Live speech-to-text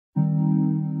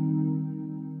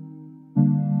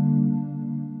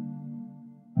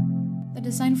The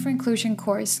Design for Inclusion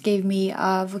course gave me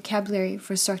a vocabulary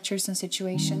for structures and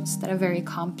situations that are very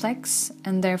complex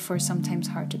and therefore sometimes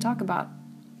hard to talk about.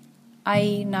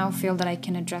 I now feel that I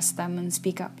can address them and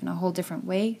speak up in a whole different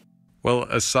way. Well,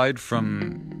 aside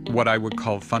from what I would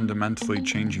call fundamentally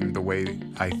changing the way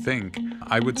I think,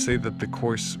 I would say that the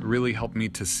course really helped me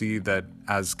to see that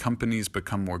as companies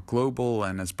become more global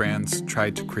and as brands try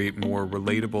to create more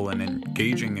relatable and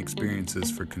engaging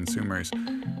experiences for consumers,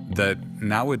 that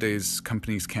nowadays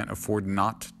companies can't afford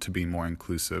not to be more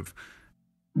inclusive.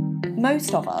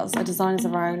 Most of us are designers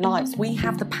of our own lives. We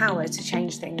have the power to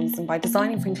change things, and by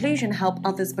designing for inclusion, help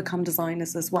others become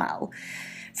designers as well.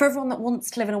 For everyone that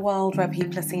wants to live in a world where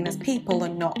people are seen as people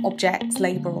and not objects,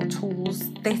 labour or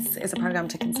tools, this is a programme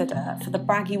to consider. For the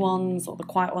braggy ones or the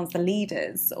quiet ones, the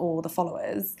leaders or the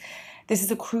followers, this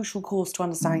is a crucial course to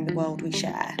understanding the world we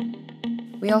share.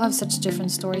 We all have such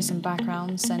different stories and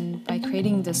backgrounds, and by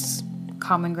creating this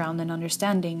common ground and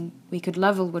understanding, we could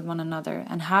level with one another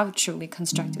and have truly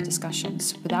constructive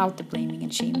discussions without the blaming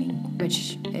and shaming,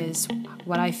 which is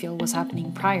what I feel was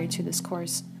happening prior to this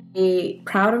course. I'm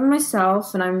proud of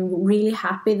myself, and I'm really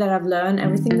happy that I've learned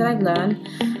everything that I've learned.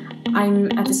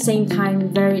 I'm at the same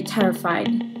time very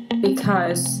terrified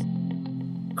because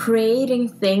creating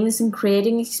things and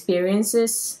creating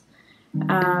experiences,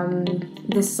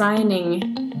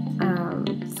 designing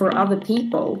for other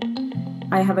people,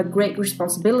 I have a great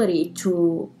responsibility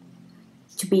to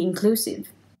be inclusive.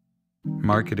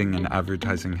 Marketing and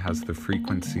advertising has the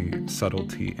frequency,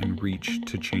 subtlety, and reach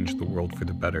to change the world for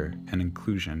the better, and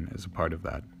inclusion is a part of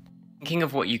that. Thinking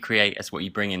of what you create as what you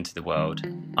bring into the world,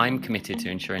 I'm committed to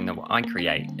ensuring that what I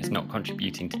create is not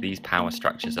contributing to these power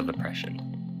structures of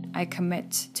oppression. I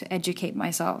commit to educate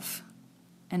myself,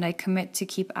 and I commit to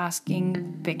keep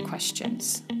asking big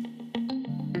questions.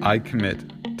 I commit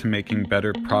to making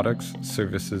better products,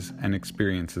 services, and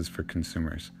experiences for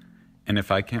consumers. And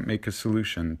if I can't make a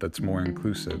solution that's more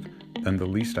inclusive, then the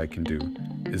least I can do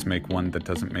is make one that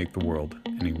doesn't make the world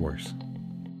any worse.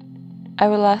 I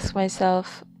will ask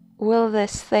myself, will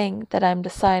this thing that I'm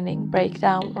designing break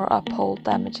down or uphold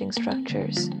damaging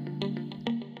structures?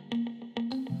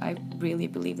 I really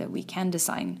believe that we can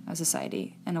design a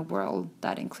society and a world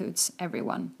that includes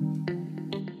everyone.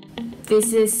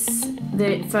 This is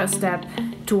the first step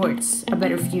towards a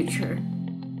better future.